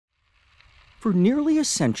For nearly a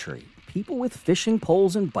century, people with fishing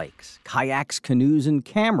poles and bikes, kayaks, canoes, and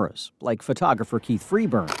cameras, like photographer Keith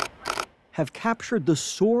Freeburn, have captured the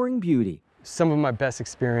soaring beauty. Some of my best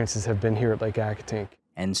experiences have been here at Lake Accotink.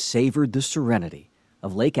 And savored the serenity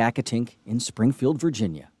of Lake Accotink in Springfield,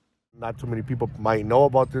 Virginia. Not too many people might know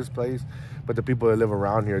about this place, but the people that live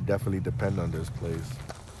around here definitely depend on this place.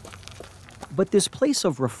 But this place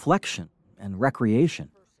of reflection and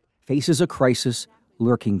recreation faces a crisis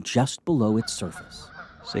lurking just below its surface.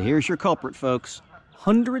 So here's your culprit, folks.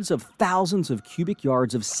 Hundreds of thousands of cubic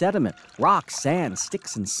yards of sediment, rocks, sand,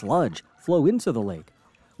 sticks, and sludge flow into the lake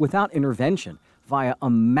without intervention via a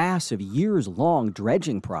massive years-long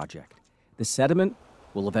dredging project. The sediment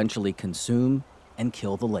will eventually consume and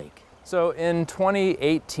kill the lake. So in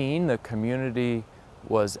 2018, the community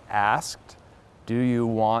was asked, do you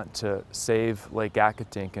want to save Lake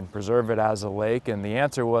Accotink and preserve it as a lake? And the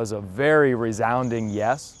answer was a very resounding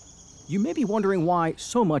yes. You may be wondering why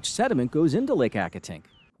so much sediment goes into Lake Accotink.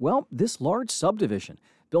 Well, this large subdivision,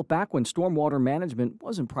 built back when stormwater management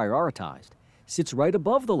wasn't prioritized, sits right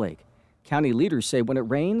above the lake. County leaders say when it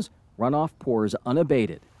rains, runoff pours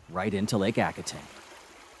unabated right into Lake Accotink.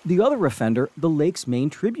 The other offender, the lake's main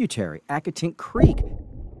tributary, Accotink Creek.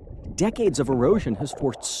 Decades of erosion has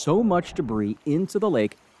forced so much debris into the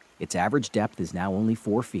lake, its average depth is now only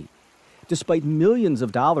 4 feet. Despite millions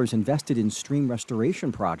of dollars invested in stream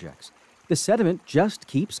restoration projects, the sediment just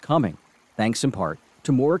keeps coming, thanks in part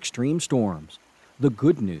to more extreme storms. The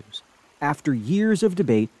good news, after years of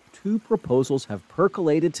debate, 2 proposals have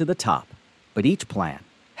percolated to the top, but each plan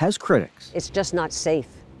has critics. It's just not safe.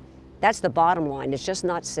 That's the bottom line. It's just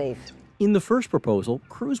not safe. In the first proposal,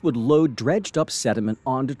 crews would load dredged up sediment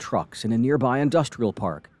onto trucks in a nearby industrial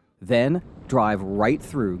park, then drive right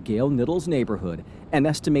through Gail Niddle's neighborhood an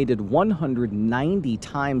estimated 190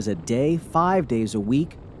 times a day, 5 days a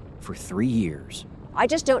week, for 3 years. I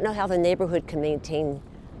just don't know how the neighborhood can maintain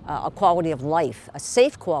a quality of life, a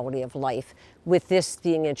safe quality of life, with this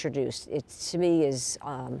being introduced. It, to me, is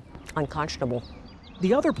unconscionable.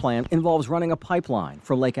 The other plan involves running a pipeline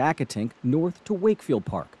from Lake Accotink north to Wakefield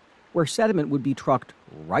Park, where sediment would be trucked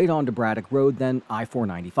right onto Braddock Road, then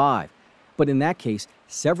I-495. But in that case,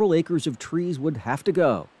 several acres of trees would have to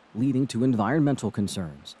go, leading to environmental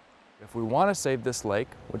concerns. If we want to save this lake,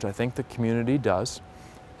 which I think the community does,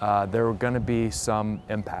 there are going to be some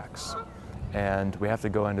impacts. And we have to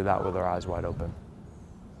go into that with our eyes wide open.